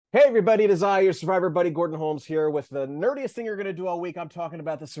Hey everybody, it is I, your Survivor buddy Gordon Holmes here with the nerdiest thing you're going to do all week. I'm talking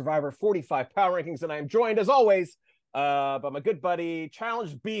about the Survivor 45 power rankings, and I am joined as always by my good buddy,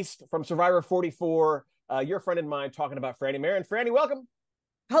 challenged beast from Survivor 44, your friend and mine, talking about Frannie Marin. Frannie, welcome.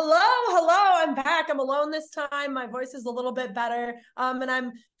 Hello. I'm back. I'm alone this time. My voice is a little bit better. And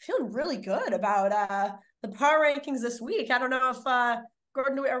I'm feeling really good about the power rankings this week. I don't know if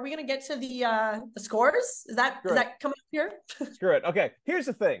Gordon, are we gonna get to the scores? Is that Screw is it. that coming up here? Screw it. Okay, here's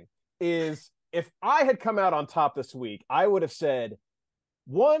the thing, is if I had come out on top this week, I would have said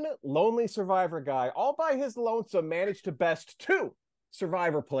one lonely Survivor guy all by his lonesome managed to best two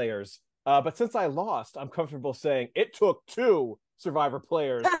Survivor players. But since I lost, I'm comfortable saying it took two Survivor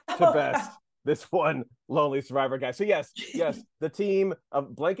players to best this one lonely Survivor guy. So yes, the team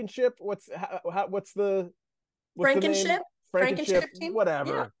of Blankenship. What's the name? Frankenship? Frankenship, Frankenship team? Yeah.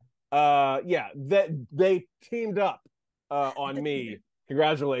 whatever. Yeah, that they teamed up on me.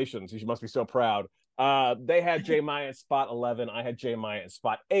 Congratulations. You must be so proud. They had J Maya in spot 11. I had J Maya in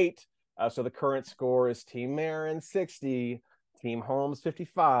spot 8. So the current score is Team Marin 60, Team Holmes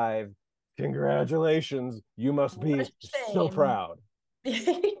 55. Congratulations. You must be so proud.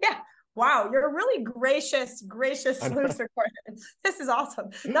 Yeah. Wow, you're a really gracious loser, Gordon. This is awesome.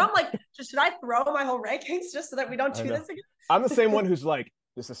 Now I'm like, should I throw my whole rankings just so that we don't do this again? I'm the same one who's like,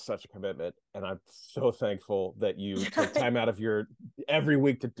 this is such a commitment, and I'm so thankful that you take time out of your every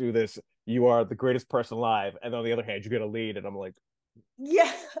week to do this. You are the greatest person alive. And on the other hand, you get a lead, and I'm like,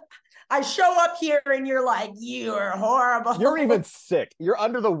 yeah. I show up here and you're like, you are horrible. You're even sick. You're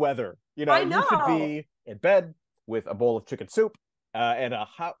under the weather. I know. You should be in bed with a bowl of chicken soup and a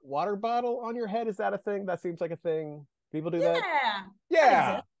hot water bottle on your head. Is that a thing? That seems like a thing. People do that?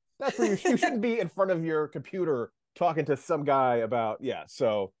 Yeah. That's where you shouldn't be in front of your computer talking to some guy about,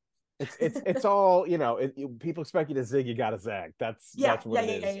 so it's all, people expect you to zig, you gotta zag. That's what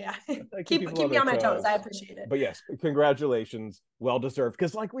it is. Yeah. Keep me on my toes. I appreciate it. But yes, congratulations. Well deserved.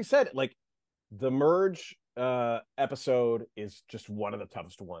 Because like we said, like the merge episode is just one of the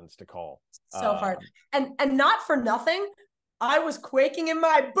toughest ones to call. So hard. And not for nothing, I was quaking in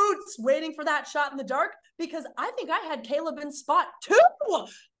my boots waiting for that shot in the dark because I think I had Caleb in spot 2.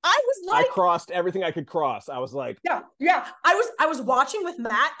 I crossed everything I could cross. I was like, yeah. I was watching with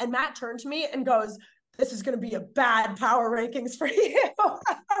Matt, and Matt turned to me and goes, "This is going to be a bad power rankings for you."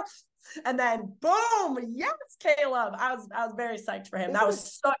 And then boom, yes, Caleb. I was very psyched for him. That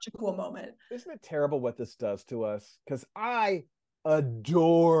was such a cool moment. Isn't it terrible what this does to us? Because I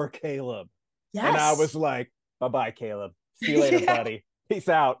adore Caleb. Yes. And I was like, bye-bye, Caleb. See you later, buddy. Peace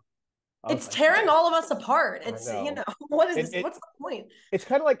out. It's tearing all of us apart. It's what is this? What's the point? It's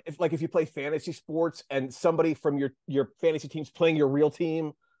kind of like if you play fantasy sports and somebody from your fantasy team's playing your real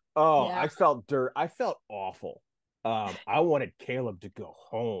team. Oh, yeah. I felt awful. I wanted Caleb to go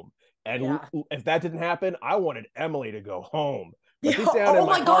home. And if that didn't happen, I wanted Emily to go home. Oh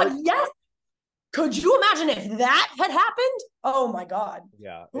my God, yes. Could you imagine if that had happened? Oh my God.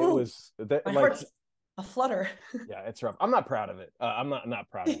 Yeah, it was that, my heart's a flutter. Yeah, it's rough. I'm not proud of it. I'm not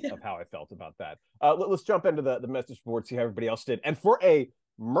proud of how I felt about that. Let's jump into the message board, see how everybody else did. And for a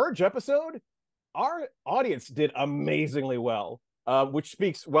merge episode, our audience did amazingly well, which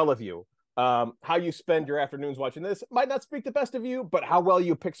speaks well of you. How you spend your afternoons watching this might not speak the best of you, but how well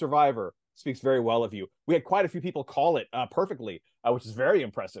you pick Survivor speaks very well of you. We had quite a few people call it perfectly, which is very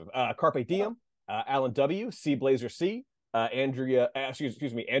impressive. Carpe Diem, Alan W, C Blazer C, Andrew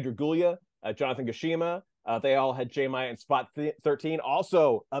Gulia, Jonathan Gashima. They all had J Maya in spot 13.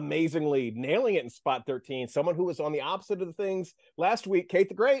 Also, amazingly nailing it in spot 13. Someone who was on the opposite of the things last week, Kate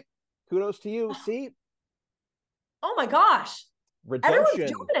the Great. Kudos to you. See? Oh my gosh. Redemption.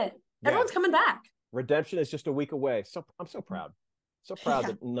 Everyone's doing it. Everyone's coming back. Redemption is just a week away. So I'm so proud. So proud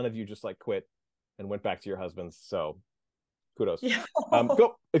that none of you just like quit and went back to your husbands. So kudos. Yeah.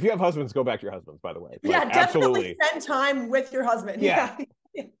 Go if you have husbands, go back to your husbands, by the way. Definitely absolutely spend time with your husband. Yeah.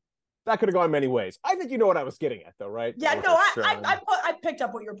 That could have gone many ways. I think you know what I was getting at, though, right? Yeah, no, I picked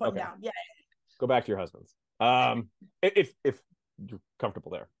up what you were putting down. Yeah. Go back to your husbands. If you're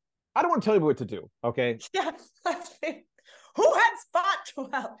comfortable there. I don't want to tell you what to do, okay? Yeah, that's fair. Who had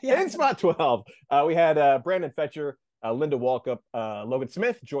spot 12? Yeah. In spot 12, we had Brandon Fetcher, Linda Walkup, Logan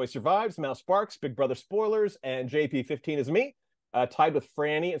Smith, Joy Survives, Mal Sparks, Big Brother Spoilers, and JP15 is me. Tied with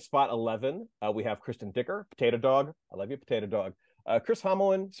Frannie in spot 11, we have Kristen Dicker, Potato Dog. I love you, Potato Dog. Chris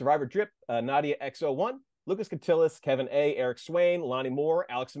Hommelin, Survivor Drip, Nadia X01, Lucas Cantillis, Kevin A, Eric Swain, Lonnie Moore,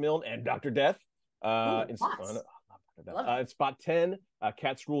 Alex Milne, and Dr. Death. In spot 10,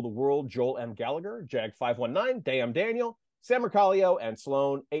 Cats Rule the World, Joel M. Gallagher, Jag519, Dam Daniel, Sam Mercalio, and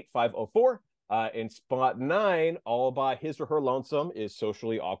Sloan 8504. In spot 9, all by his or her lonesome, is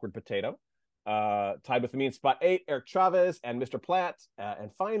Socially Awkward Potato. Tied with me in spot 8, Eric Chavez and Mr. Platt.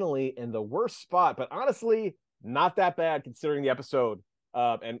 And finally, in the worst spot, but honestly, not that bad considering the episode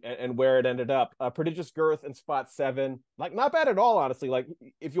and where it ended up. Prodigious Girth in spot 7. Like, not bad at all, honestly. Like,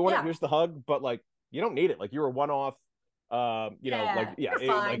 if you want it, here's the hug, but like, you don't need it. Like, you were one off. Like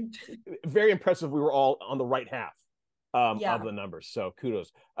very impressive. We were all on the right half of the numbers. So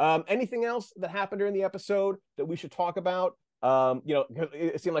kudos. Anything else that happened during the episode that we should talk about?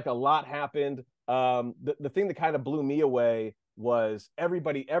 It seemed like a lot happened. The thing that kind of blew me away was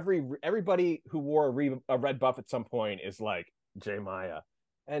everybody who wore a red buff at some point is like J Maya,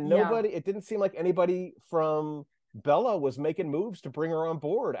 and nobody. It didn't seem like anybody from Bella was making moves to bring her on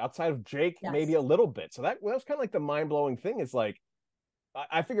board outside of Jake, maybe a little bit. So that was kind of like the mind-blowing thing. Is like,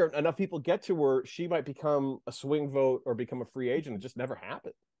 I figure enough people get to where she might become a swing vote or become a free agent. It just never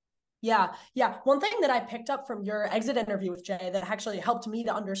happened. Yeah. One thing that I picked up from your exit interview with Jay that actually helped me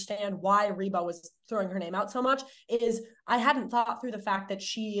to understand why Reba was throwing her name out so much is I hadn't thought through the fact that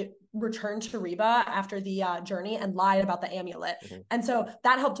she returned to Reba after the journey and lied about the amulet. Mm-hmm. And so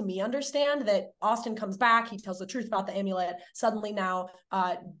that helped me understand that Austin comes back. He tells the truth about the amulet. Suddenly now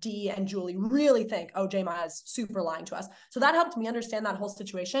Dee and Julie really think, oh, J Maya's super lying to us. So that helped me understand that whole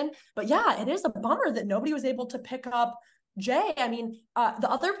situation. But yeah, it is a bummer that nobody was able to pick up Jay. I mean, the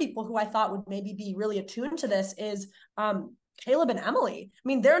other people who I thought would maybe be really attuned to this is Caleb and Emily. I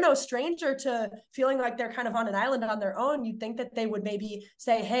mean, they're no stranger to feeling like they're kind of on an island on their own. You'd think that they would maybe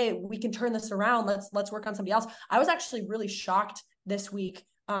say, hey, we can turn this around. Let's work on somebody else. I was actually really shocked this week,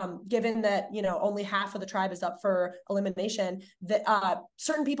 given that, only half of the tribe is up for elimination, that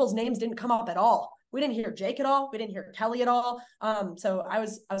certain people's names didn't come up at all. We didn't hear Jake at all. We didn't hear Kelly at all. So I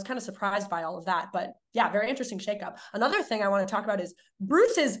was kind of surprised by all of that. But yeah, very interesting shakeup. Another thing I want to talk about is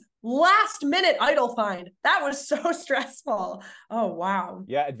Bruce's last minute idol find. That was so stressful. Oh, wow.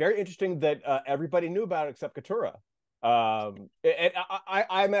 Yeah, it's very interesting that everybody knew about it except Katurah. And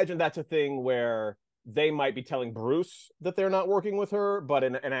I imagine that's a thing where they might be telling Bruce that they're not working with her, but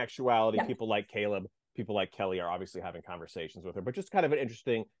in actuality, people like Caleb, people like Kelly are obviously having conversations with her, but just kind of an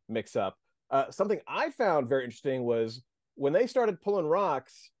interesting mix up. Something I found very interesting was when they started pulling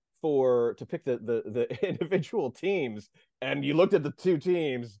rocks to pick the individual teams, and you looked at the two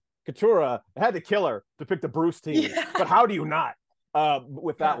teams, Katurah had to kill her to pick the Bruce team. Yeah. But how do you not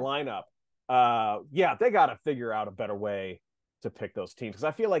with that lineup? They got to figure out a better way to pick those teams, because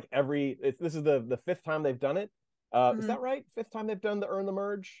I feel like this is the fifth time they've done it. Is that right? Fifth time they've done the Earn the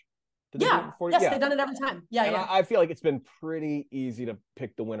Merge? They've done it every time. I feel like it's been pretty easy to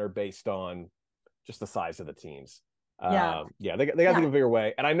pick the winner based on just the size of the teams. They got to think of a bigger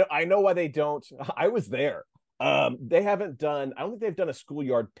way. And I know why they don't. I was there. They haven't done. I don't think they've done a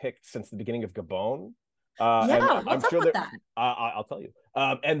schoolyard pick since the beginning of Gabon. I'm sure that I'll tell you.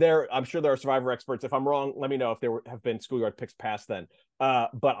 I'm sure there are Survivor experts. If I'm wrong, let me know if there have been schoolyard picks past then.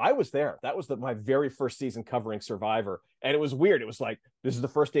 But I was there. That was my very first season covering Survivor, and it was weird. It was like, this is the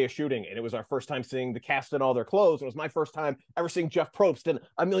first day of shooting, and it was our first time seeing the cast in all their clothes. It was my first time ever seeing Jeff Probst and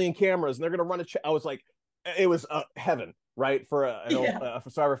a million cameras, and they're gonna run I was like, it was heaven, right, for a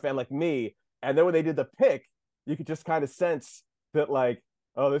Survivor fan like me. And then when they did the pick, you could just kind of sense that, like,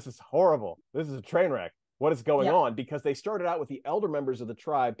 oh, this is horrible. This is a train wreck. What is going on? Because they started out with the elder members of the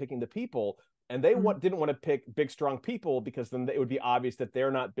tribe picking the people, and they didn't want to pick big, strong people, because then it would be obvious that they're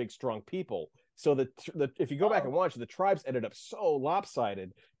not big, strong people. So if you go back and watch, the tribes ended up so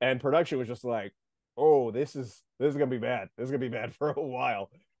lopsided, and production was just like, oh, this is gonna be bad. This is gonna be bad for a while.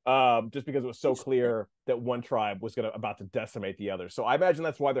 Just because it was so clear that one tribe was about to decimate the other. So I imagine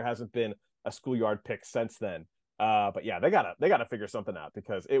that's why there hasn't been a schoolyard pick since then. But yeah, they gotta figure something out,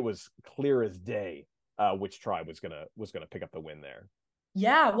 because it was clear as day which tribe was gonna pick up the win there.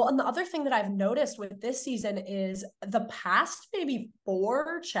 Yeah, well, and the other thing that I've noticed with this season is the past maybe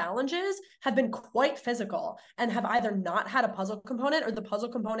 4 challenges have been quite physical and have either not had a puzzle component, or the puzzle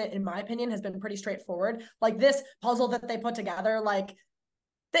component, in my opinion, has been pretty straightforward. Like this puzzle that they put together, like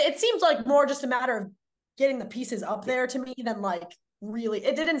it seems like more just a matter of getting the pieces up there to me than like really,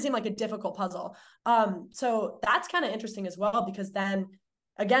 it didn't seem like a difficult puzzle. So that's kind of interesting as well, because then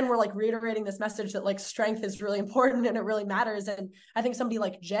again, we're like reiterating this message that like strength is really important and it really matters. And I think somebody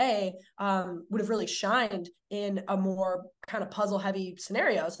like Jay would have really shined in a more kind of puzzle heavy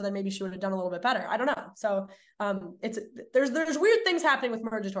scenario. So then maybe she would have done a little bit better. I don't know. So there's weird things happening with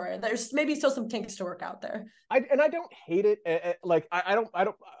Mergatoria. There's maybe still some kinks to work out there. I don't hate it. Like I don't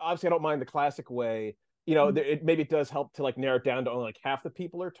obviously I don't mind the classic way. Maybe it does help to like narrow it down to only like half the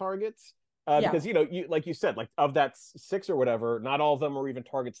people are targets. Because, you know, like you said, like of that 6 or whatever, not all of them are even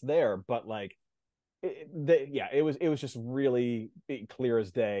targets there, but like, it was just really clear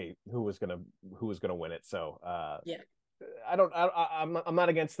as day who was gonna win it. So I'm not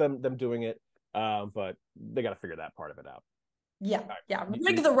against them doing it, but they got to figure that part of it out. Yeah, yeah.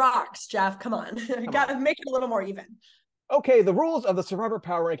 Rig the rocks, Jeff. Come on. Got to make it a little more even. Okay, the rules of the Survivor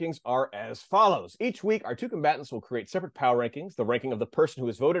Power Rankings are as follows. Each week, our 2 combatants will create separate power rankings. The ranking of the person who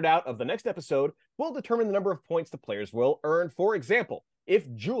is voted out of the next episode will determine the number of points the players will earn. For example, if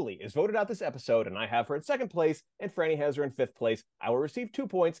Julie is voted out this episode and I have her in 2nd place and Frannie has her in 5th place, I will receive 2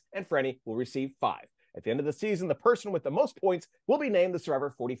 points and Frannie will receive 5. At the end of the season, the person with the most points will be named the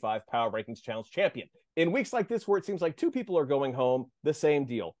Survivor 45 Power Rankings Challenge champion. In weeks like this, where it seems like 2 people are going home, the same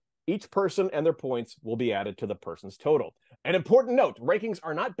deal. Each person and their points will be added to the person's total. An important note, rankings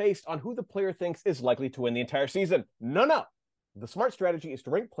are not based on who the player thinks is likely to win the entire season. No. The smart strategy is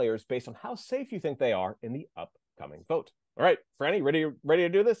to rank players based on how safe you think they are in the upcoming vote. All right, Frannie, ready to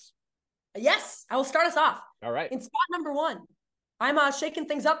do this? Yes, I will start us off. All right. In spot number 1, I'm shaking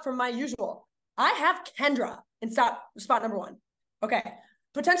things up from my usual. I have Kendra in spot number 1. Okay,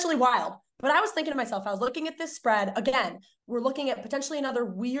 potentially wild. But I was thinking to myself, I was looking at this spread. Again, we're looking at potentially another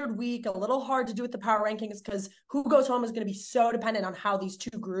weird week, a little hard to do with the power rankings because who goes home is going to be so dependent on how these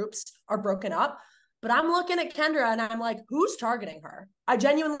 2 groups are broken up. But I'm looking at Kendra and I'm like, who's targeting her? I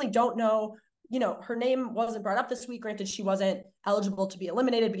genuinely don't know. You know, her name wasn't brought up this week. Granted, she wasn't eligible to be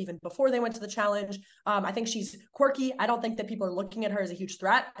eliminated, but even before they went to the challenge, I think she's quirky. I don't think that people are looking at her as a huge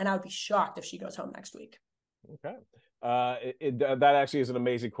threat. And I would be shocked if she goes home next week. Okay. That actually is an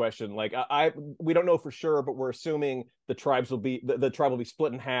amazing question. Like we don't know for sure, but we're assuming the tribes will be the tribe will be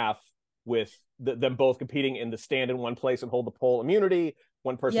split in half with them both competing in the stand in one place and hold the pole immunity.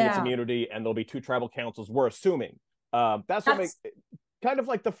 One person gets immunity, and there'll be 2 tribal councils. We're assuming that's what makes kind of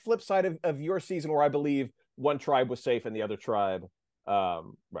like the flip side of your season, where I believe one tribe was safe and the other tribe,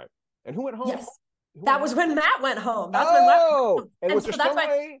 right? And who went home? Yes, that was when Matt went home. That's when Matt went home. And was there some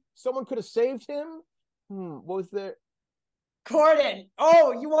way someone could have saved him? What was there? Gordon,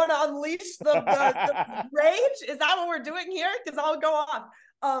 oh, you want to unleash the rage? Is that what we're doing here? Because I'll go off.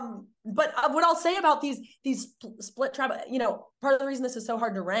 But what I'll say about these split tribe, you know, part of the reason this is so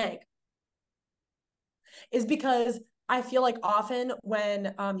hard to rank is because I feel like often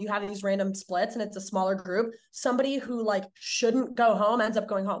when you have these random splits and it's a smaller group, somebody who like shouldn't go home ends up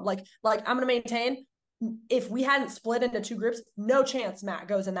going home. Like I'm going to maintain, if we hadn't split into 2 groups, no chance Matt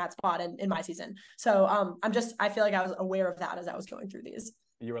goes in that spot in my season. So I feel like I was aware of that as I was going through these.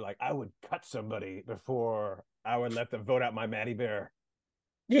 You were like, I would cut somebody before I would let them vote out my Maddie Bear.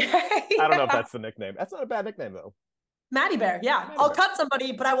 Yeah. I don't know if that's the nickname. That's not a bad nickname though. Maddie Bear, yeah. I'll cut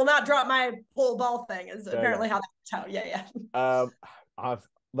somebody, but I will not drop my whole ball thing, is apparently how that's out. Yeah.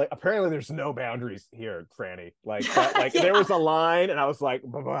 Like apparently there's no boundaries here, Frannie. Like there was a line and I was like,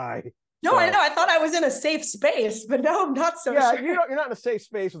 bye-bye. No, I know. I thought I was in a safe space, but no, I'm not so sure. You're not in a safe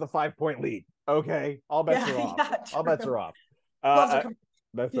space with a 5-point lead. Okay. All bets are off. Yeah, all bets are off.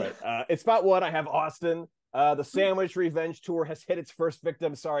 That's right. In spot 1, I have Austin. The Sandwich Revenge Tour has hit its first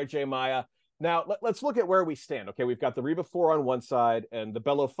victim. Sorry, J. Maya. Now, let's look at where we stand. Okay, we've got the Reba 4 on one side and the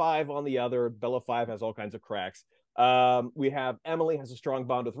Bello 5 on the other. Bello 5 has all kinds of cracks. We have Emily has a strong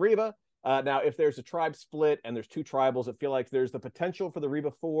bond with Reba. Now, if there's a tribe split and there's 2 tribals, I feel like there's the potential for the Reba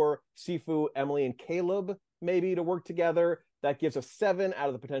 4, Sifu, Emily, and Caleb maybe to work together. That gives us 7 out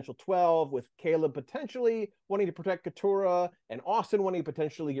of the potential 12, with Caleb potentially wanting to protect Katura and Austin wanting to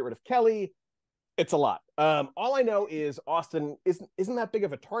potentially get rid of Kelly. It's a lot. All I know is Austin isn't that big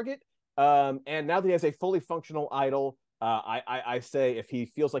of a target. And now that he has a fully functional idol, I say if he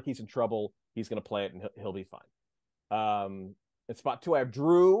feels like he's in trouble, he's going to play it and he'll be fine. In spot 2, I have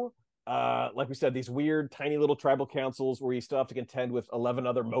Drew. Like we said, these weird, tiny little tribal councils where you still have to contend with 11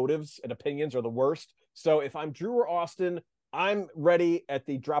 other motives and opinions are the worst. So if I'm Drew or Austin, I'm ready at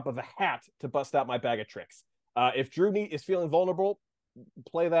the drop of a hat to bust out my bag of tricks. If Drew is feeling vulnerable,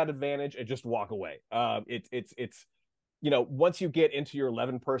 play that advantage and just walk away. It's once you get into your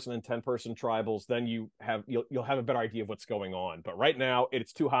 11-person and 10-person tribals, then you'll have a better idea of what's going on. But right now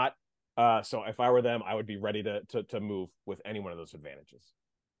it's too hot. So if I were them, I would be ready to move with any one of those advantages.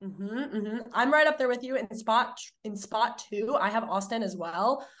 I'm right up there with you in spot 2. I have Austin as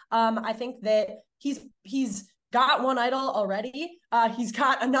well. I think that he's got one idol already. He's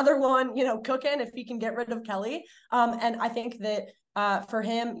got another one, cooking if he can get rid of Kelly. And I think that for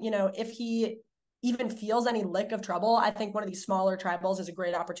him, if he even feels any lick of trouble, I think one of these smaller tribals is a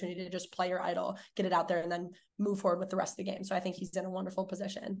great opportunity to just play your idol, get it out there, and then move forward with the rest of the game. So I think he's in a wonderful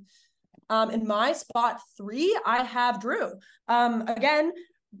position. In my spot 3, I have Drew. Again,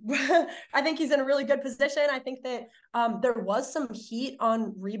 I think he's in a really good position. I think that there was some heat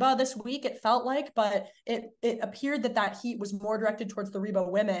on Reba this week, it felt like, but it appeared that heat was more directed towards the Reba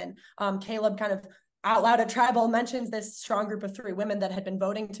women. Caleb kind of out loud at Tribal mentions this strong group of 3 women that had been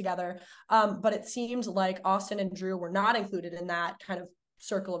voting together. But it seemed like Austin and Drew were not included in that kind of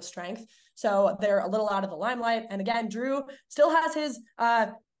circle of strength. So they're a little out of the limelight. And again, Drew still has his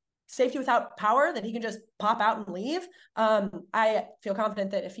safety without power that he can just pop out and leave. I feel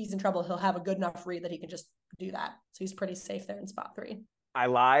confident that if he's in trouble, he'll have a good enough read that he can just do that. So he's pretty safe there in spot 3. I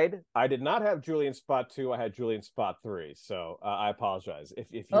lied. I did not have Julie in spot 2. I had Julie in spot 3. So I apologize. If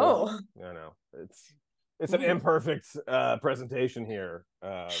you, I know it's an imperfect presentation here.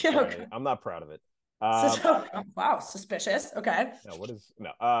 Okay. I'm not proud of it. Wow, suspicious. Okay.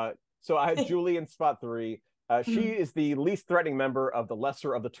 So I had Julie in spot 3. She is the least threatening member of the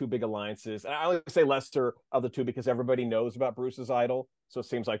lesser of the 2 big alliances. And I only say lesser of the 2 because everybody knows about Bruce's idol. So it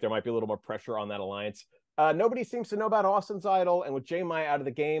seems like there might be a little more pressure on that alliance. Nobody seems to know about Austin's idol. And with J. Maya out of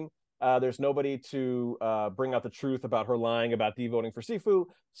the game, there's nobody to bring out the truth about her lying about devoting for Sifu.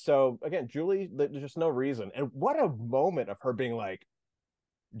 So again, Julie, there's just no reason. And what a moment of her being like,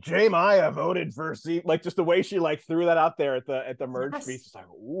 J. Maya voted for Sifu. Like just the way she like threw that out there at the merge feast. It's like,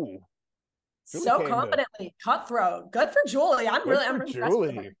 ooh. Julie so confidently, cutthroat. Good for Julie. I'm really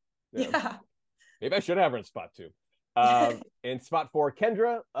Julie. Yeah. Maybe I should have her in spot 2. In spot 4,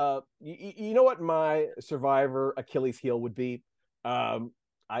 Kendra. You know what my Survivor Achilles heel would be?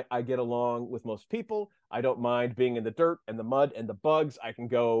 I get along with most people. I don't mind being in the dirt and the mud and the bugs. I can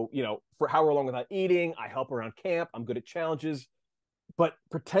go, for however long without eating. I help around camp. I'm good at challenges. But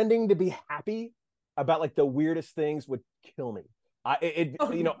pretending to be happy about like the weirdest things would kill me. I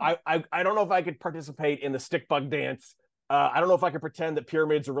don't know if I could participate in the stick bug dance. I don't know if I could pretend that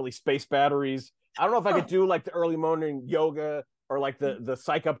pyramids are really space batteries. I don't know if I could do like the early morning yoga or like the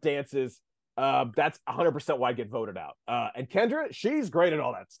psych up dances. That's 100% why I get voted out. And Kendra, she's great at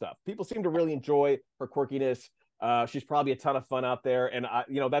all that stuff. People seem to really enjoy her quirkiness. She's probably a ton of fun out there, and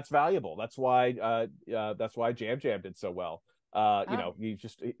that's valuable. That's why Jam Jam did so well.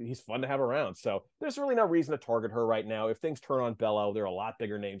 He's fun to have around. So there's really no reason to target her right now. If things turn on Bello, there are a lot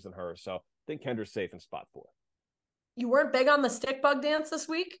bigger names than her. So I think Kendra's safe in spot 4. You weren't big on the stick bug dance this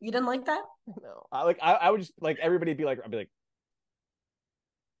week? You didn't like that? No. I would just like everybody be like, I'd be like,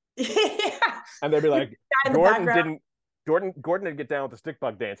 yeah. And they'd be like, Gordon didn't get down with the stick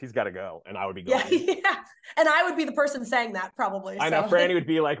bug dance. He's got to go. And I would be going. Yeah. And I would be the person saying that probably. I know. Frannie would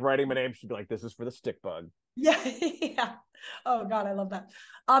be like writing my name. She'd be like, this is for the stick bug. Yeah. Oh God, I love that.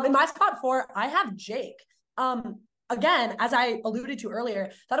 In my spot 4, I have Jake. Again, as I alluded to earlier,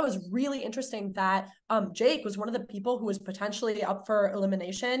 thought it was really interesting that Jake was one of the people who was potentially up for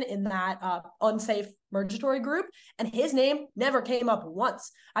elimination in that unsafe mergatory group, and his name never came up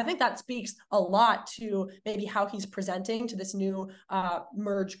once. I think that speaks a lot to maybe how he's presenting to this new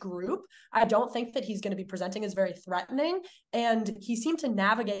merge group. I don't think that he's going to be presenting as very threatening, and he seemed to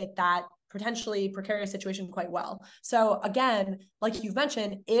navigate that potentially precarious situation quite well. So again, like you've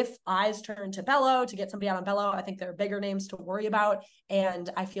mentioned, if eyes turn to Bello to get somebody out on Bello, I think there are bigger names to worry about. And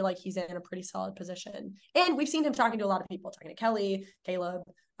I feel like he's in a pretty solid position. And we've seen him talking to a lot of people, talking to Kelly, Caleb,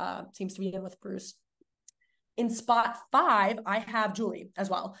 seems to be in with Bruce. In spot 5, I have Julie as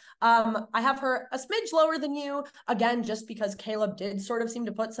well. I have her a smidge lower than you, again, just because Caleb did sort of seem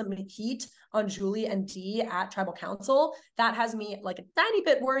to put some heat on Julie and Dee at Tribal Council. That has me like a tiny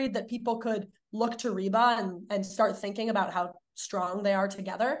bit worried that people could look to Reba and start thinking about how strong they are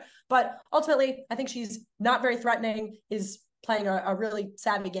together. But ultimately, I think she's not very threatening, is playing a really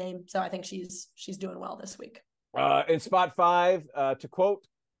savvy game. So I think she's doing well this week. In spot 5, to quote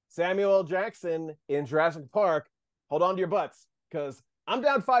Samuel L. Jackson in Jurassic Park, hold on to your butts, because I'm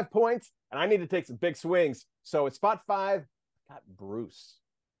down 5 points and I need to take some big swings. So at spot 5, I got Bruce.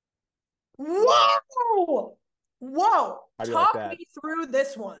 Whoa! Talk me through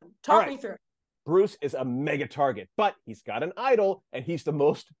this one. Talk me through. Bruce is a mega target, but he's got an idol and he's the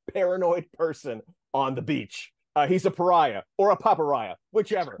most paranoid person on the beach. He's a pariah or a papariah,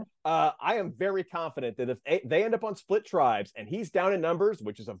 whichever. I am very confident that if they end up on split tribes and he's down in numbers,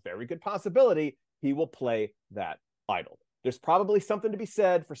 which is a very good possibility, he will play that idol. There's probably something to be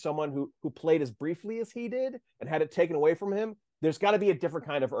said for someone who played as briefly as he did and had it taken away from him. There's got to be a different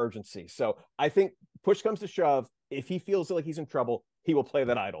kind of urgency. So I think push comes to shove, if he feels like he's in trouble, he will play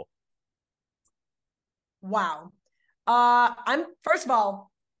that idol. Wow. First of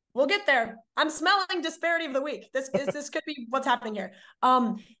all, we'll get there. I'm smelling disparity of the week. This could be what's happening here.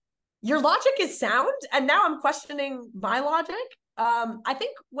 Your logic is sound, and now I'm questioning my logic. I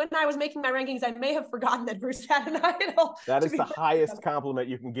think when I was making my rankings, I may have forgotten that Bruce had an idol. That is the highest compliment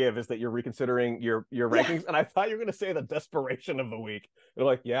you can give, is that you're reconsidering your rankings. Yeah. And I thought you were going to say the desperation of the week. They're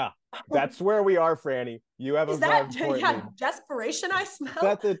like, yeah, that's where we are, Frannie. You have desperation I smell?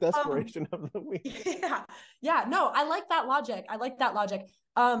 That's the desperation of the week. Yeah. No, I like that logic.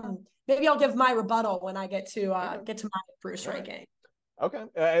 Maybe I'll give my rebuttal when I get to my Bruce ranking. Okay.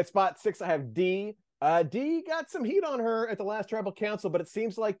 At spot 6, I have D. D got some heat on her at the last tribal council, but it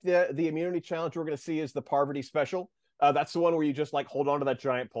seems like the immunity challenge we're going to see is the Parvati special. That's the one where you just like hold on to that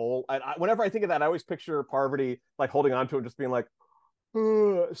giant pole. And whenever I think of that, I always picture Parvati like holding on to it, just being like,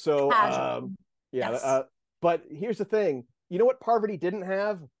 so yes. But here's the thing. You know what Parvati didn't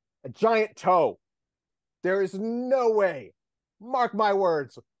have? A giant toe. There is no way. Mark my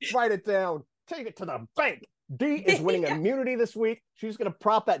words. Write it down. Take it to the bank. D is winning immunity this week. She's going to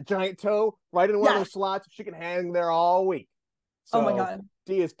prop that giant toe right in one of those slots. She can hang there all week. So oh my God.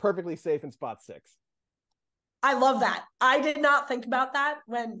 D is perfectly safe in spot 6. I love that. I did not think about that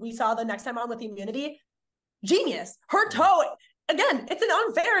when we saw the next time on with the immunity. Genius. Her toe, again, it's an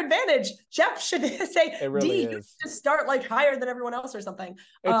unfair advantage. Jeff should say really D is. To start like higher than everyone else or something.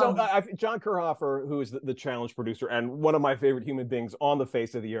 John Kerhofer, who is the challenge producer and one of my favorite human beings on the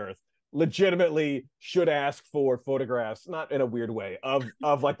face of the earth, legitimately should ask for photographs, not in a weird way, of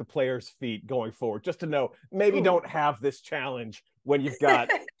like the players' feet going forward, just to know maybe don't have this challenge when you've got,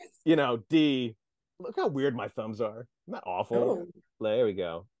 D. Look how weird my thumbs are. Isn't that awful? There we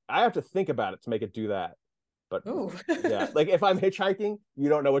go. I have to think about it to make it do that. But yeah, like if I'm hitchhiking, you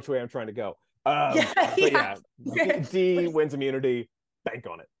don't know which way I'm trying to go. D wins immunity. Bank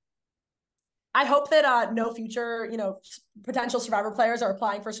on it. I hope that no future, potential Survivor players are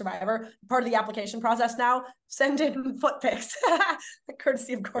applying for Survivor. Part of the application process now, send in foot pics,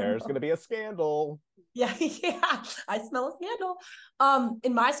 courtesy of Gordon. There's going to be a scandal. Yeah, I smell a scandal.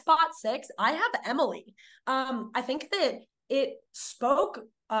 In my spot 6, I have Emily. I think that it spoke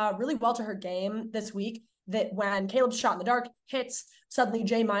really well to her game this week, that when Caleb's shot in the dark hits, suddenly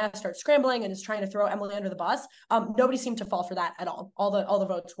J. Maya starts scrambling and is trying to throw Emily under the bus. Nobody seemed to fall for that at all. All the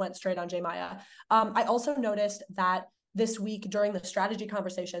votes went straight on J. Maya. I also noticed that this week during the strategy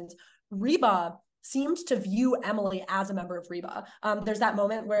conversations, Reba seemed to view Emily as a member of Reba. There's that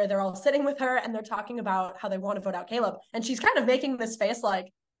moment where they're all sitting with her and they're talking about how they want to vote out Caleb. And she's kind of making this face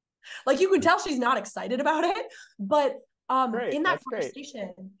like you can tell she's not excited about it. But in that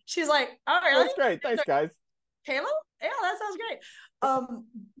conversation, she's like, "Oh, really? That's great. Thanks, guys. Caleb? Yeah, that sounds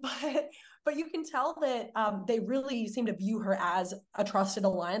great." But you can tell that they really seem to view her as a trusted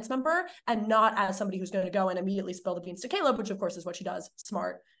alliance member and not as somebody who's going to go and immediately spill the beans to Caleb, which of course is what she does.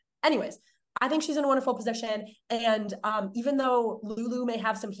 Smart. Anyways, I think she's in a wonderful position. And even though Lulu may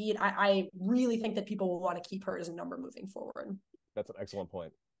have some heat, I really think that people will want to keep her as a number moving forward. That's an excellent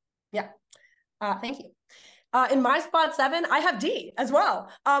point. Yeah. Thank you. In my spot 7, I have D as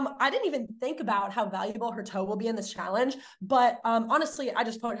well. I didn't even think about how valuable her toe will be in this challenge, but honestly, I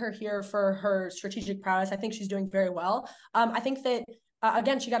just put her here for her strategic prowess. I think she's doing very well. I think that,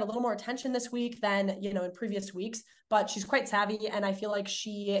 again, she got a little more attention this week than, in previous weeks, but she's quite savvy. And I feel like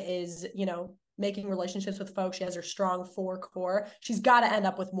she is, making relationships with folks. She has her strong 4 core. She's got to end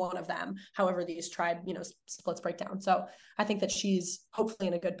up with one of them, however these tribe, splits break down. So I think that she's hopefully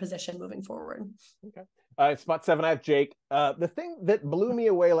in a good position moving forward. Okay. Spot 7, I have Jake. The thing that blew me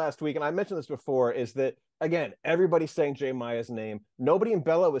away last week, and I mentioned this before, is that, again, everybody's saying J. Maya's name. Nobody in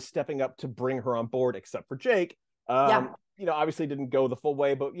Bella was stepping up to bring her on board except for Jake. Obviously didn't go the full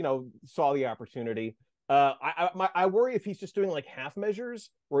way, but, saw the opportunity. I worry if he's just doing like half measures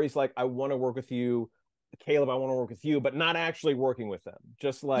where he's like, I want to work with you, Caleb, I want to work with you, but not actually working with them,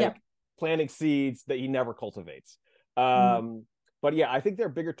 just like planting seeds that he never cultivates. But yeah, I think they're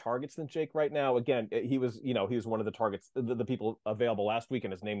bigger targets than Jake right now. Again, he was one of the targets, the people available last week,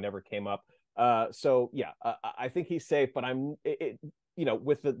 and his name never came up. I think he's safe, but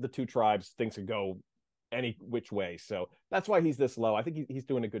with the 2 tribes, things could go any which way. So that's why he's this low. I think he's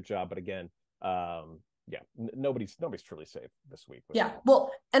doing a good job, but again, nobody's truly safe this week.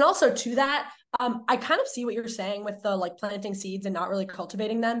 Well, and also to that, I kind of see what you're saying with the like planting seeds and not really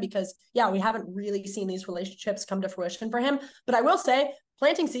cultivating them, because we haven't really seen these relationships come to fruition for him. But I will say,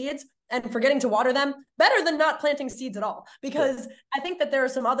 planting seeds and forgetting to water them, better than not planting seeds at all, because I think that there are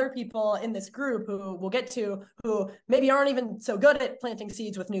some other people in this group who we'll get to who maybe aren't even so good at planting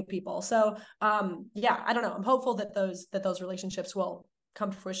seeds with new people. So I don't know. I'm hopeful that those relationships will come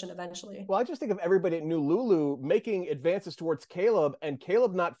to fruition eventually. Well, I just think of everybody at New Lulu making advances towards Caleb, and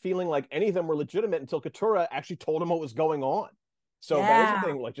Caleb not feeling like any of them were legitimate until Katurah actually told him what was going on. So that is the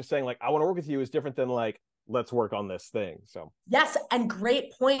thing, like just saying like, I want to work with you is different than like, let's work on this thing. So yes, and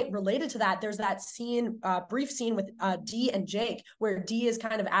great point related to that. There's that scene, brief scene with Dee and Jake, where Dee is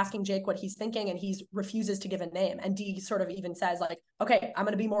kind of asking Jake what he's thinking, and he refuses to give a name. And Dee sort of even says like, "Okay, I'm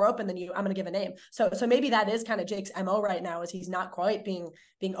going to be more open than you. I'm going to give a name." So maybe that is kind of Jake's MO right now, is he's not quite being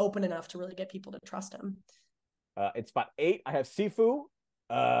open enough to really get people to trust him. In spot 8, I have Sifu.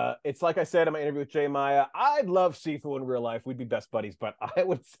 It's like I said in my interview with Jay Maya, I'd love Sifu in real life. We'd be best buddies, but I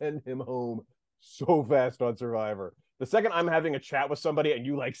would send him home so fast on Survivor. The second I'm having a chat with somebody and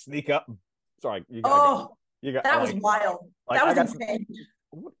you like sneak up, sorry, you got that was wild. That was insane.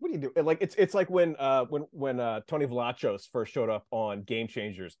 What do you do? Like it's like when Tony Vlachos first showed up on Game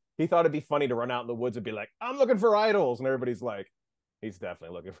Changers. He thought it'd be funny to run out in the woods and be like, "I'm looking for idols," and everybody's like, "He's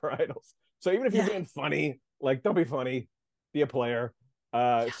definitely looking for idols." So even if you're being funny, like don't be funny, be a player.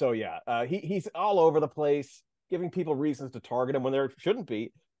 He's all over the place, giving people reasons to target him when there shouldn't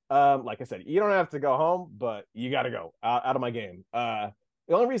be. Like I said, you don't have to go home, but you got to go out of my game. The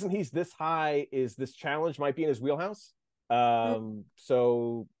only reason he's this high is this challenge might be in his wheelhouse.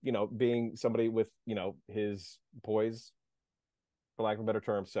 So, being somebody with, his poise, for lack of a better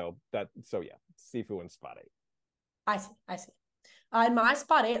term. So Sifu in spot 8. I see. In my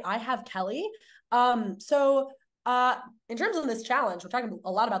spot 8, I have Kelly. In terms of this challenge, we're talking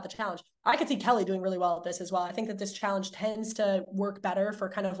a lot about the challenge. I could see Kelly doing really well at this as well. I think that this challenge tends to work better for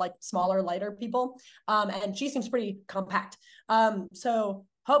kind of like smaller, lighter people. And she seems pretty compact. So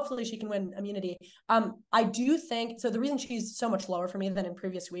hopefully she can win immunity. I do think, so the reason she's so much lower for me than in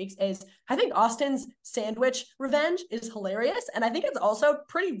previous weeks is I think Austin's sandwich revenge is hilarious. And I think it's also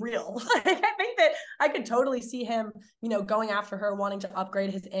pretty real. I think that I could totally see him, going after her, wanting to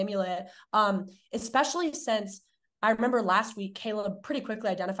upgrade his amulet, especially since I remember last week, Caleb pretty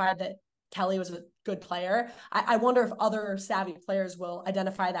quickly identified that Kelly was a good player. I wonder if other savvy players will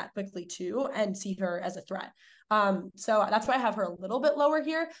identify that quickly too and see her as a threat. So that's why I have her a little bit lower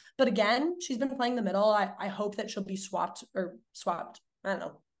here. But again, she's been playing the middle. I hope that she'll be swapped. I don't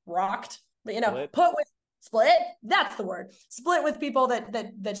know, rocked, but put with split. That's the word. Split with people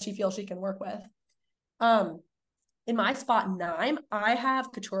that she feels she can work with. In my spot 9, I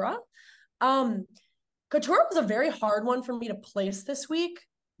have Katurah. Katurah was a very hard one for me to place this week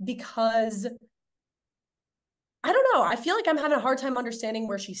because I don't know. I feel like I'm having a hard time understanding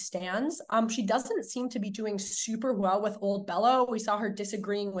where she stands. She doesn't seem to be doing super well with Old Bello. We saw her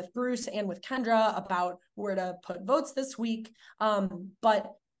disagreeing with Bruce and with Kendra about where to put votes this week.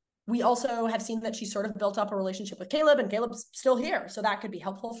 But we also have seen that she sort of built up a relationship with Caleb, and Caleb's still here. So that could be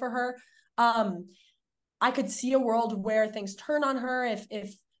helpful for her. I could see a world where things turn on her if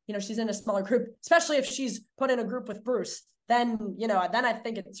she's in a smaller group, especially if she's put in a group with Bruce, then I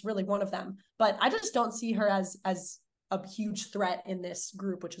think it's really one of them. But I just don't see her as a huge threat in this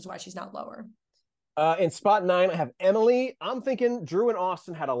group, which is why she's not lower. In spot 9, I have Emily. I'm thinking Drew and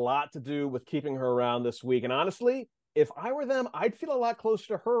Austin had a lot to do with keeping her around this week. And honestly, if I were them, I'd feel a lot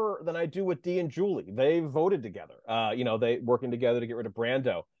closer to her than I do with Dee and Julie. They voted together, they working together to get rid of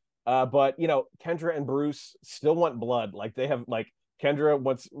Brando. But Kendra and Bruce still want blood. Like they have Kendra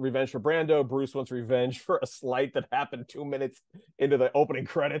wants revenge for Brando. Bruce wants revenge for a slight that happened 2 minutes into the opening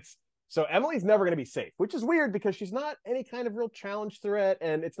credits. So Emily's never going to be safe, which is weird because she's not any kind of real challenge threat.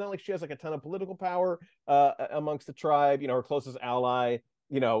 And it's not like she has a ton of political power amongst the tribe. Her closest ally,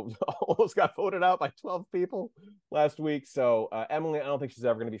 almost got voted out by 12 people last week. So Emily, I don't think she's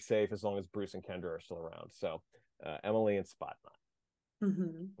ever going to be safe as long as Bruce and Kendra are still around. So Emily in spot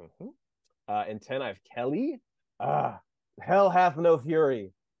 9. In 10, I have Kelly. Hell hath no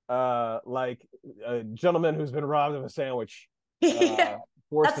fury, like a gentleman who's been robbed of a sandwich.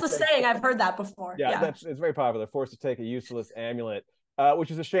 That's the saying. I've heard that before. Yeah, it's very popular. Forced to take a useless amulet, which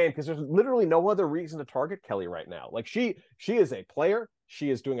is a shame because there's literally no other reason to target Kelly right now. Like she is a player.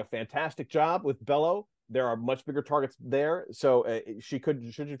 She is doing a fantastic job with Bello. There are much bigger targets there, so she should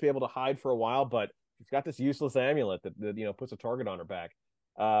just be able to hide for a while. But she's got this useless amulet that puts a target on her back.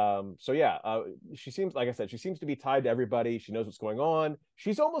 She seems, like I said, she seems to be tied to everybody. She knows what's going on.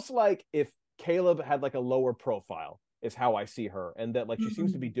 She's almost like if Caleb had a lower profile is how I see her. And that she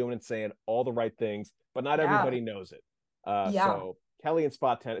seems to be doing and saying all the right things, but not everybody knows it. So Kelly in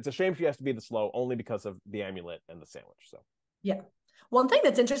spot 10, it's a shame she has to be the slow only because of the amulet and the sandwich. So yeah. One thing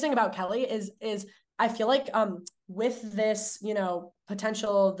that's interesting about Kelly is I feel like with this,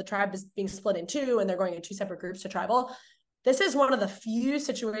 potential, the tribe is being split in 2 and they're going in 2 separate groups to tribal. This is one of the few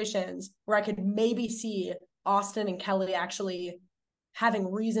situations where I could maybe see Austin and Kelly actually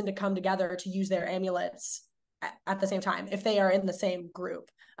having reason to come together to use their amulets at the same time if they are in the same group.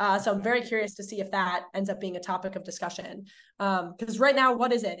 So I'm very curious to see if that ends up being a topic of discussion. Because right now,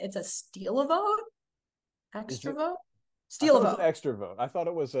 what is it? It's a steal a vote? Extra vote? I Steal thought a it was an vote. extra vote. I thought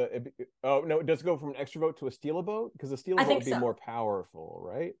it was oh no, it does go from an extra vote to a steal a vote because a steal a I vote think would be so. more powerful,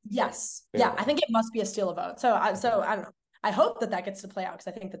 right? Yes. Yeah, I Yeah. think it must be a steal a vote. So Okay. I don't know. I hope that gets to play out because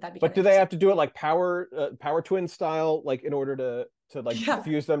I think that that'd be kind But of do they interesting. have to do it like power twin style, like in order to like Yeah.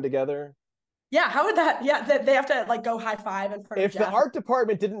 fuse them together? Yeah. How would that? Yeah. They have to like go high five in front of If the Jeff. art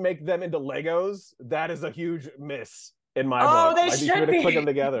department didn't make them into Legos, that is a huge miss in my Oh, book. they Like they should should have clicked them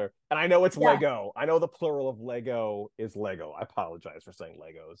be. together. And I know it's Yeah. Lego. I know the plural of Lego is Lego. I apologize for saying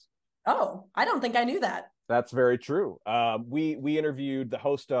Legos. Oh, I don't think I knew that. That's very true. We interviewed the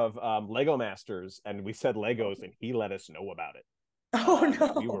host of Lego Masters, and we said Legos, and he let us know about it. Oh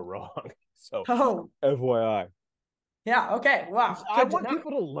That we were no. wrong. So, Oh. FYI, Yeah. Okay. Wow. I Good to want know.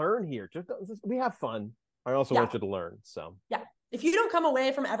 people to learn here. We have fun. I also Yeah. want you to learn. So, Yeah. If you don't come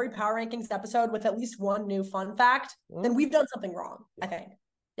away from every Power Rankings episode with at least one new fun fact, then we've done something wrong, I think.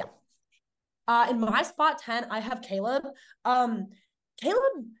 Yeah. In my spot 10, I have Caleb. Caleb,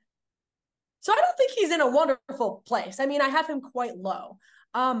 so I don't think he's in a wonderful place. I mean, I have him quite low.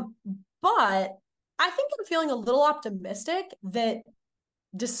 But I think I'm feeling a little optimistic that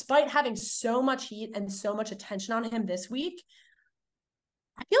despite having so much heat and so much attention on him this week,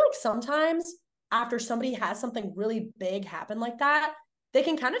 I feel like sometimes after somebody has something really big happen like that, they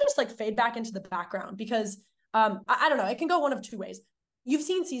can kind of just like fade back into the background because I don't know, it can go one of two ways. You've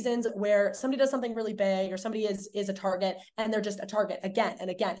seen seasons where somebody does something really big or somebody is a target and they're just a target again and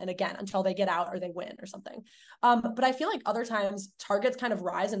again and again until they get out or they win or something. But I feel like other times targets kind of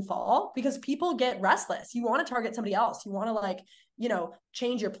rise and fall because people get restless. You want to target somebody else. You want to like,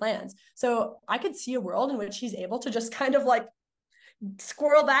 change your plans. So I could see a world in which he's able to just kind of like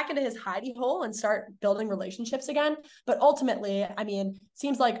squirrel back into his hidey hole and start building relationships again. But ultimately, I mean,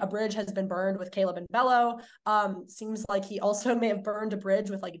 seems like a bridge has been burned with Caleb and Bello. Seems like he also may have burned a bridge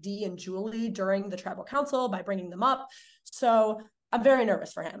with like Dee and Julie during the tribal council by bringing them up. So I'm very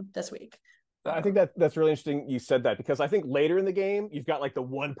nervous for him this week. I think that's really interesting you said that because I think later in the game you've got like the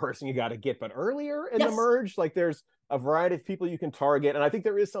one person you got to get, but earlier in the merge, like there's a variety of people you can target, and I think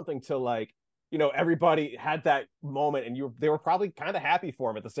there is something to like, everybody had that moment, and they were probably kind of happy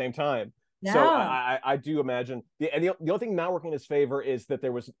for him at the same time. Yeah. So I do imagine the only thing not working in his favor is that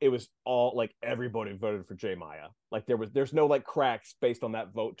it was all like everybody voted for J Maya. Like there's no like cracks based on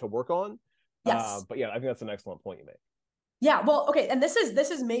that vote to work on. Yes. But yeah, I think that's an excellent point you made. Yeah, well, okay, and this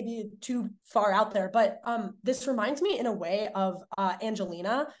is maybe too far out there, but this reminds me in a way of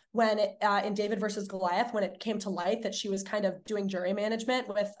Angelina when in David versus Goliath, when it came to light that she was kind of doing jury management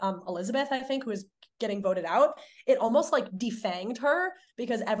with Elizabeth, I think, who was getting voted out. It almost like defanged her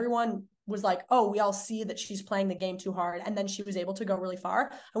because everyone was like, oh, we all see that she's playing the game too hard, and then she was able to go really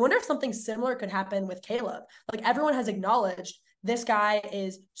far. I wonder if something similar could happen with Caleb. Like everyone has acknowledged this guy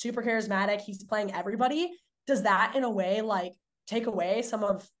is super charismatic, he's playing everybody. Does that in a way like take away some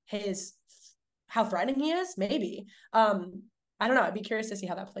of his how threatening he is? Maybe. I don't know. I'd be curious to see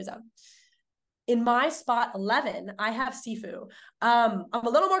how that plays out. In my spot 11, I have Sifu. I'm a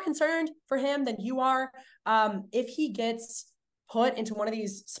little more concerned for him than you are. If he gets put into one of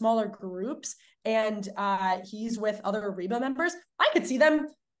these smaller groups and he's with other Reba members, I could see them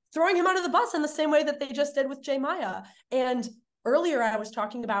throwing him under the bus in the same way that they just did with J Maya. And earlier I was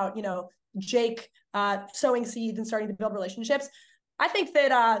talking about, Jake sowing seeds and starting to build relationships. I think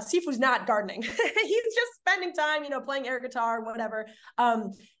that Sifu's not gardening. He's just spending time, playing air guitar, whatever.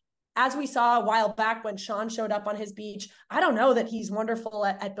 As we saw a while back when Sean showed up on his beach, I don't know that he's wonderful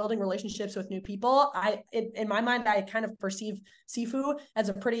at building relationships with new people. In my mind, I kind of perceive Sifu as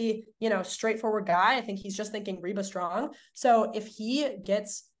a pretty, straightforward guy. I think he's just thinking Reba strong. So if he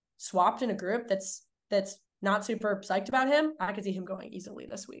gets swapped in a group that's not super psyched about him, I could see him going easily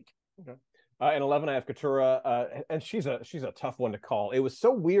this week. Okay. In 11, I have Katura, and she's a tough one to call. It was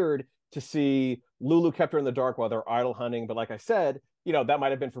so weird to see Lulu kept her in the dark while they're idol hunting, but like I said, that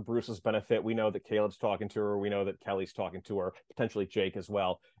might have been for Bruce's benefit. We know that Caleb's talking to her. We know that Kelly's talking to her, potentially Jake as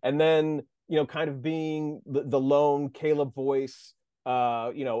well. And then, kind of being the lone Caleb voice,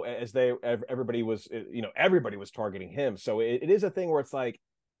 as everybody was targeting him. So it is a thing where it's like,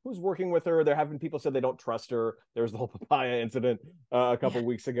 who's working with her? There have been people said they don't trust her. There was the whole papaya incident a couple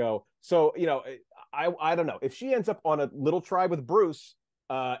weeks ago. So, I don't know. If she ends up on a little tribe with Bruce,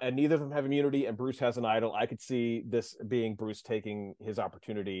 and neither of them have immunity and Bruce has an idol, I could see this being Bruce taking his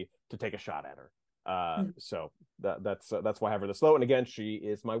opportunity to take a shot at her. So that's why I have her this low. And again, she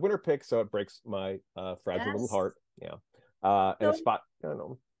is my winner pick, so it breaks my fragile little heart. Yeah. And a spot, I don't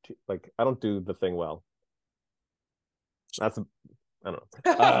know, I don't do the thing well. I don't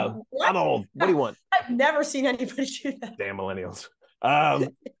know. I'm old. What do you want? I've never seen anybody do that. Damn millennials.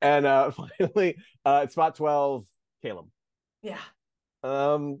 And finally, it's spot 12, Caleb. Yeah.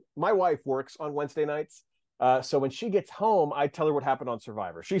 My wife works on Wednesday nights. So when she gets home, I tell her what happened on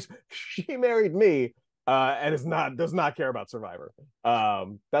Survivor. She married me, and does not care about Survivor.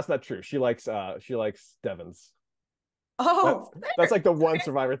 That's not true. She likes Devon's. Oh, That's like the one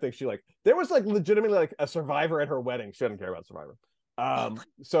Survivor thing she liked. There was like legitimately like a Survivor at her wedding. She didn't care about Survivor.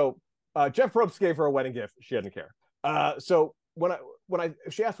 So Jeff Probst gave her a wedding gift. She didn't care. So when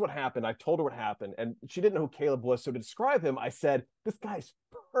she asked what happened, I told her what happened, and she didn't know who Caleb was. So to describe him, I said, "This guy's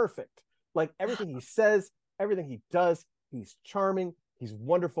perfect. Like everything he says, everything he does, he's charming, he's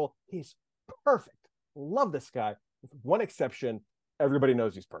wonderful, he's perfect. Love this guy. With one exception, everybody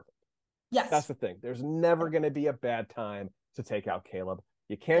knows he's perfect." yes. That's the thing. There's never going to be a bad time to take out Caleb.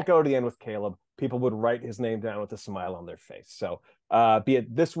 You can't go to the end with Caleb. People would write his name down with a smile on their face. So be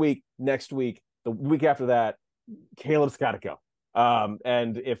it this week, next week, the week after that, Caleb's got to go.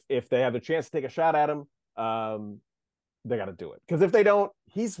 And if they have the chance to take a shot at him, they got to do it. Because if they don't,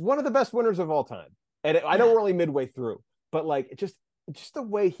 he's one of the best winners of all time. And I know we're only midway through, but like just the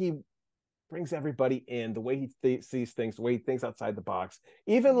way he brings everybody in, the way he sees things, the way he thinks outside the box.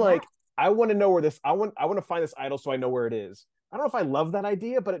 Even like, I want to know where I want to find this idol so I know where it is. I don't know if I love that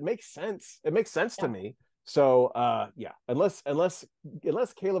idea, but it makes sense. It makes sense to me. So unless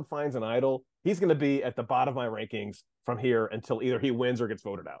Caleb finds an idol, he's going to be at the bottom of my rankings from here until either he wins or gets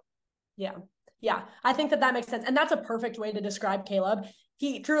voted out. Yeah. Yeah. I think that makes sense. And that's a perfect way to describe Caleb.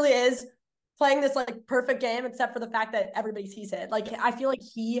 He truly is playing this like perfect game, except for the fact that everybody sees it. Like, I feel like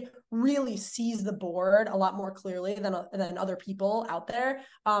he really sees the board a lot more clearly than other people out there.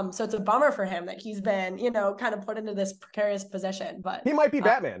 So it's a bummer for him that he's been, kind of put into this precarious position, but he might be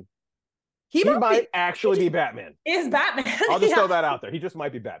Batman. He might actually be Batman. Is Batman. I'll just throw that out there. He just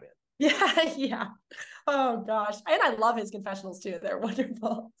might be Batman. Yeah. Oh gosh. And I love his confessionals too. They're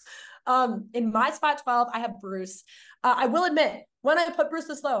wonderful. In my spot 12, I have Bruce. I will admit, when I put Bruce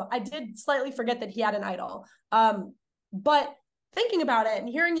this low, I did slightly forget that he had an idol. But thinking about it and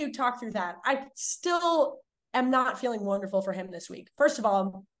hearing you talk through that, I still am not feeling wonderful for him this week. First of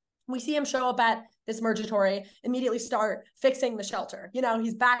all, we see him show up at this Mergatory, immediately start fixing the shelter.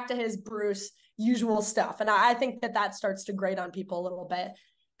 He's back to his Bruce usual stuff. And I think that starts to grate on people a little bit.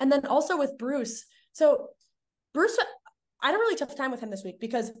 And then also with Bruce. So Bruce, I had a really tough time with him this week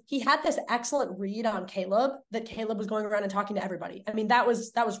because he had this excellent read on Caleb, that Caleb was going around and talking to everybody. I mean, that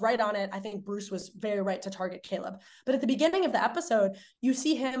was right on it. I think Bruce was very right to target Caleb. But at the beginning of the episode, you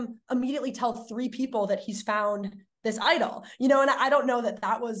see him immediately tell 3 people that he's found this idol, and I don't know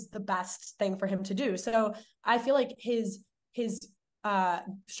that was the best thing for him to do. So I feel like his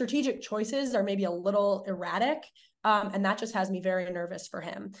strategic choices are maybe a little erratic. And that just has me very nervous for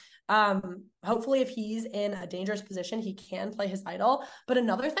him. Hopefully if he's in a dangerous position, he can play his idol. But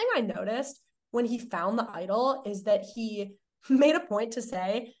another thing I noticed when he found the idol is that he made a point to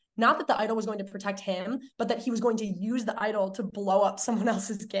say, not that the idol was going to protect him, but that he was going to use the idol to blow up someone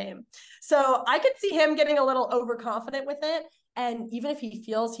else's game. So I could see him getting a little overconfident with it. And even if he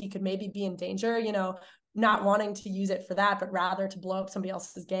feels he could maybe be in danger, not wanting to use it for that, but rather to blow up somebody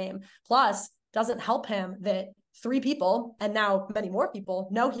else's game. Plus, doesn't help him that 3 people, and now many more people,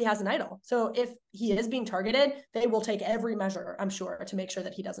 know he has an idol. So if he is being targeted, they will take every measure, I'm sure, to make sure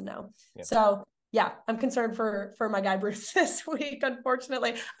that he doesn't know. Yeah. So yeah, I'm concerned for my guy Bruce this week,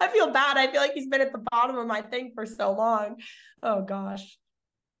 unfortunately. I feel bad. I feel like he's been at the bottom of my thing for so long. Oh gosh.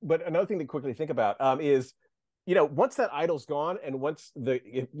 But another thing to quickly think about is, once that idol's gone, and once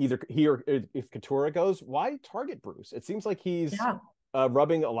either he or if Katurah goes, why target Bruce? It seems like he's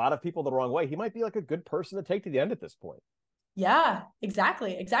rubbing a lot of people the wrong way. He might be like a good person to take to the end at this point. Yeah,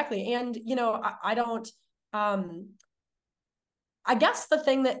 exactly. And, I don't, I guess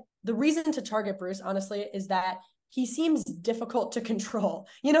the reason to target Bruce, honestly, is that he seems difficult to control.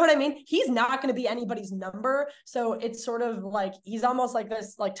 You know what I mean? He's not going to be anybody's number. So it's sort of like, he's almost like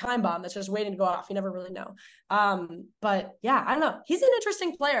this like time bomb that's just waiting to go off. You never really know. But yeah, I don't know. He's an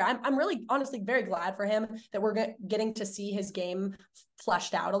interesting player. I'm really honestly very glad for him that we're getting to see his game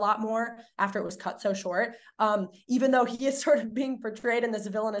fleshed out a lot more after it was cut so short. Even though he is sort of being portrayed in this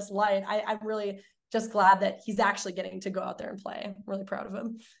villainous light, I'm really just glad that he's actually getting to go out there and play. I'm really proud of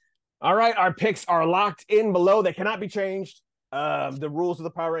him. All right, our picks are locked in below. They cannot be changed. The rules of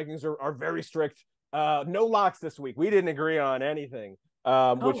the power rankings are very strict. No locks this week. We didn't agree on anything,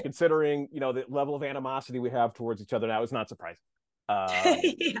 which, considering the level of animosity we have towards each other now, is not surprising.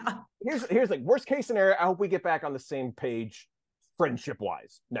 Yeah. Here's like worst case scenario. I hope we get back on the same page, friendship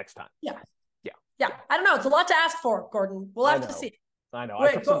wise, next time. Yeah. I don't know. It's a lot to ask for, Gordon. We'll have to see. I know.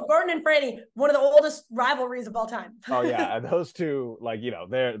 Wait, Gordon and Frannie, one of the oldest rivalries of all time. Oh yeah, and those two, like, you know,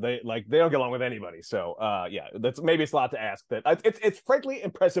 they don't get along with anybody. So yeah, that's maybe it's a lot to ask. That it's frankly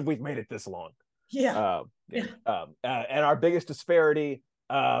impressive we've made it this long. Yeah. And our biggest disparity,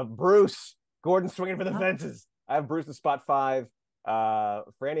 Bruce Gordon swinging for the fences. I have Bruce in spot 5.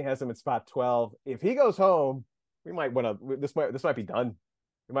 Frannie has him in spot 12. If he goes home, we might want to. This might be done.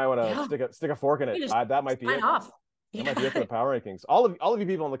 We might want to stick a fork in it. That might be it. Off. That might be it for the power rankings. All of you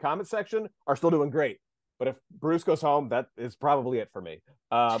people in the comment section are still doing great. But if Bruce goes home, that is probably it for me.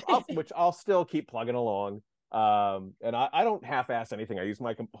 Which I'll still keep plugging along. And I don't half-ass anything. I use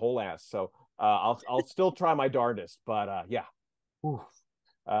my whole ass. So I'll still try my darndest. But yeah.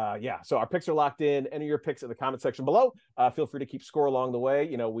 So our picks are locked in. Enter your picks in the comment section below. Feel free to keep score along the way.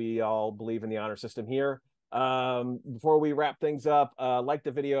 You know, we all believe in the honor system here. Before we wrap things up, like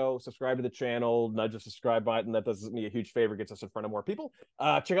the video, subscribe to the channel, nudge the subscribe button. That does me a huge favor, gets us in front of more people.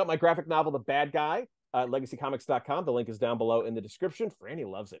 Check out my graphic novel, The Bad Guy, legacycomics.com. The link is down below in the description. Frannie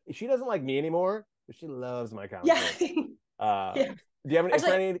loves it. She doesn't like me anymore, but she loves my comic. Yeah. Do you have any?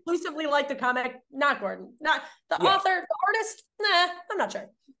 Actually, exclusively like the comic, not Gordon, not the author, the artist. Nah, I'm not sure.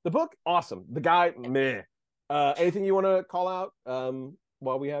 The book, awesome. The guy, meh. Anything you want to call out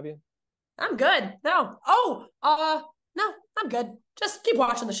while we have you? I'm good. No. No, I'm good. Just keep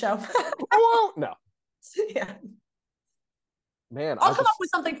watching the show. Oh, no. Yeah. Man, I'll come up with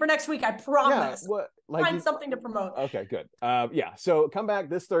something for next week. I promise. Yeah, find something to promote. Okay, good. So come back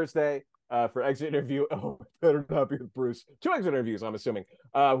this Thursday for exit interview. Oh, better not be with Bruce. 2 exit interviews, I'm assuming.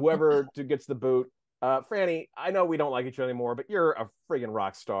 Whoever gets the boot. Frannie, I know we don't like each other anymore, but you're a friggin'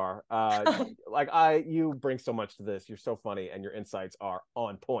 rock star. You bring so much to this. You're so funny, and your insights are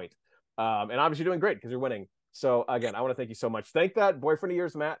on point. And obviously you're doing great because you're winning. So again, I want to thank you so much. Thank that boyfriend of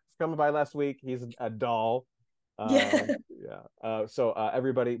yours, Matt, for coming by last week. He's a doll. So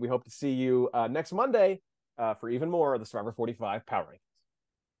everybody, we hope to see you next Monday for even more of the Survivor 45 Power Rankings.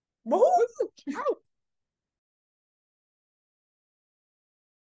 Woo!